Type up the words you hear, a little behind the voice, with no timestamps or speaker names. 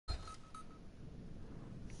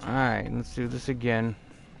Alright, let's do this again.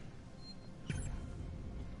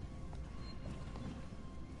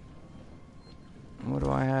 What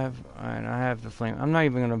do I have? Alright, I have the flame. I'm not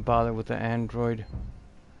even gonna bother with the android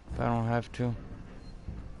if I don't have to.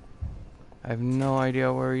 I have no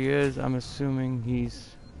idea where he is. I'm assuming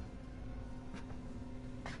he's...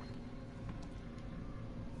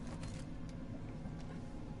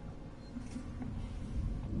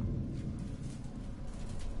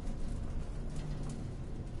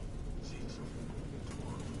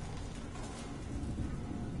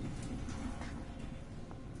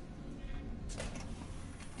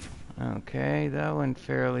 Okay, that went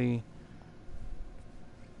fairly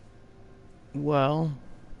well.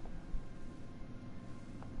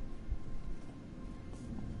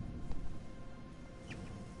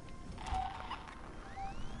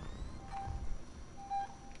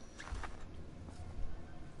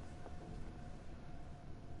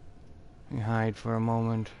 Let me hide for a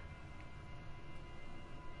moment.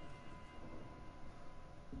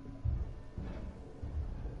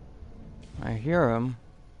 I hear him.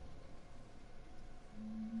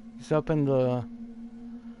 He's up in the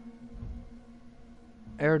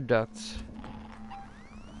air ducts.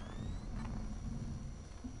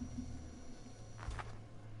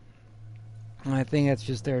 I think it's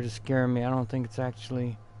just there to scare me. I don't think it's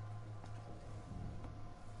actually...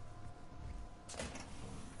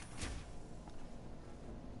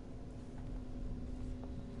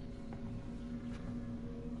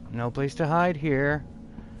 No place to hide here.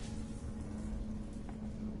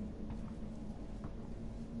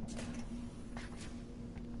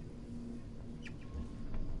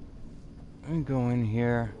 Let me go in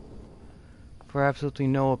here for absolutely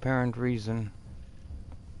no apparent reason.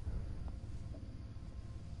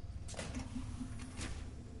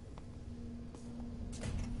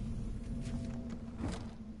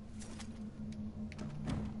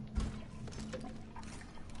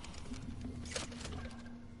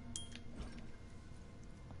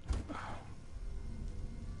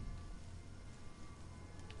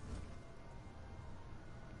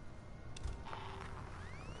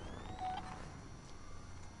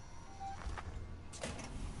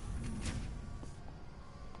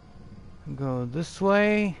 Go this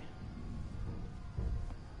way.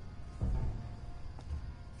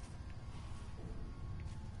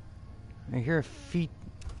 I hear feet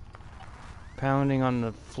pounding on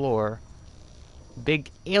the floor. Big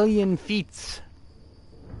alien feet.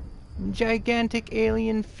 Gigantic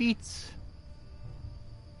alien feet.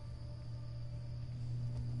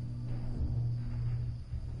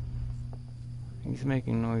 He's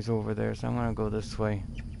making noise over there, so I'm gonna go this way.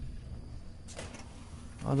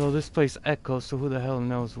 Although this place echoes, so who the hell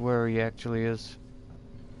knows where he actually is.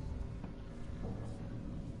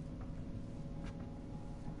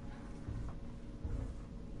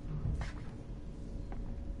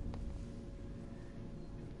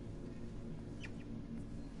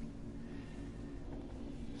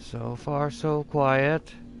 So far, so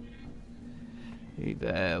quiet.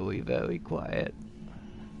 Very, very quiet.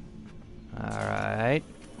 Alright.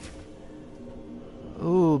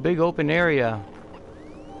 Ooh, big open area.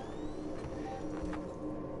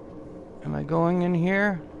 Am I going in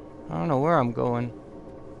here? I don't know where I'm going.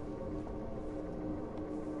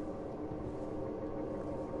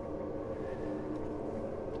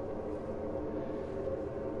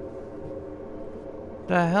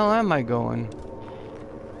 The hell am I going?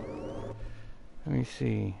 Let me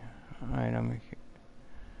see. Alright, I'm here.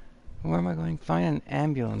 Where am I going? Find an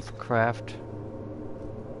ambulance craft.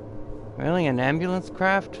 Really? An ambulance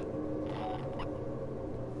craft?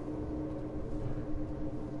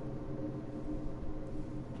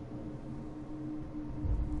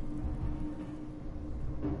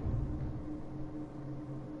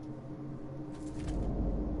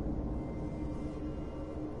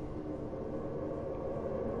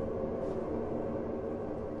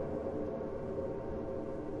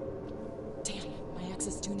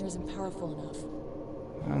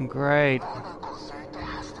 Great.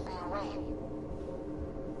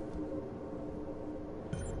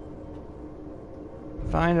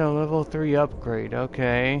 Find a level 3 upgrade,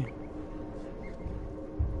 okay.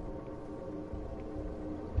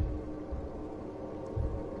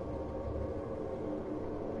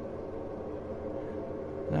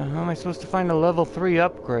 Now how am I supposed to find a level 3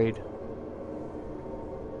 upgrade?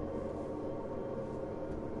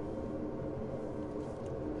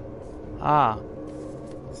 Ah.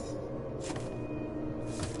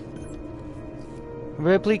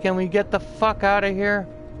 Ripley, can we get the fuck out of here?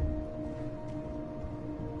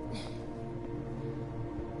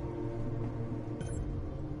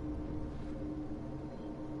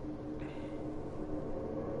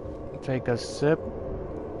 take a sip.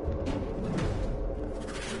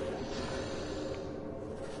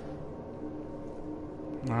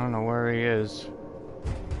 I don't know where he is.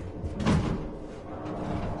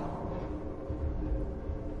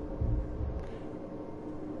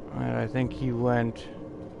 Alright, I think he went...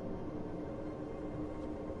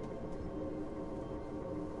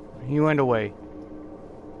 He went away.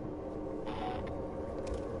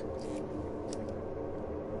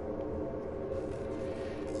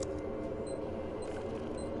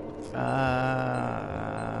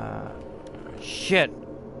 Shit.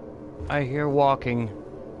 I hear walking.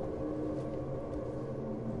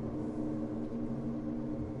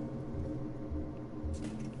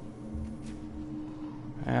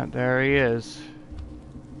 And there he is.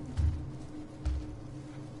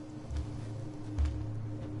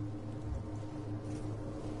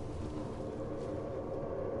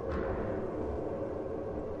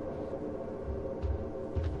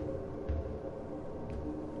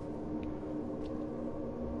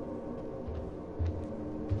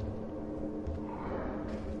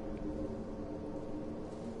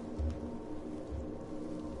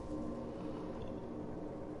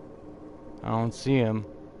 I don't see him.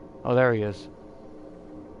 Oh, there he is.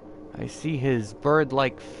 I see his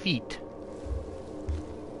bird-like feet.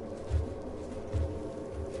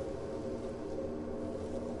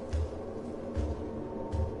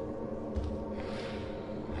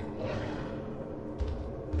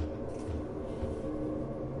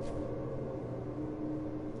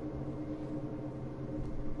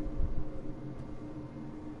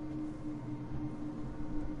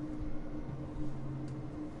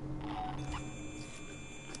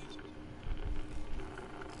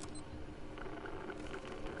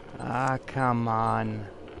 Ah, come on.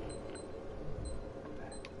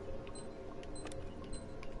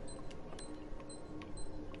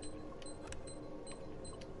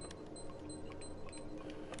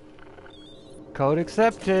 Code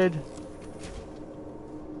accepted.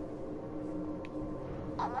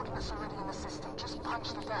 Coordinates already in the system. Just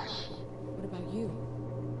punch the dash. What about you?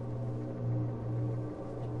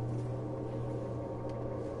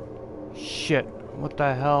 Shit. What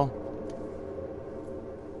the hell?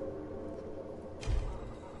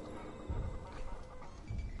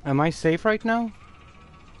 Am I safe right now?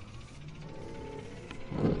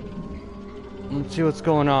 Let's see what's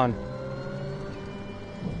going on.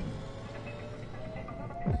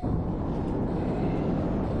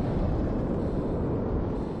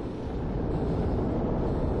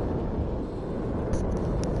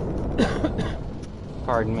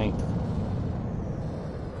 Pardon me.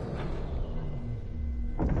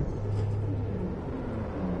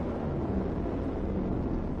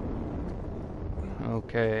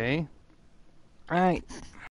 Okay. Alright.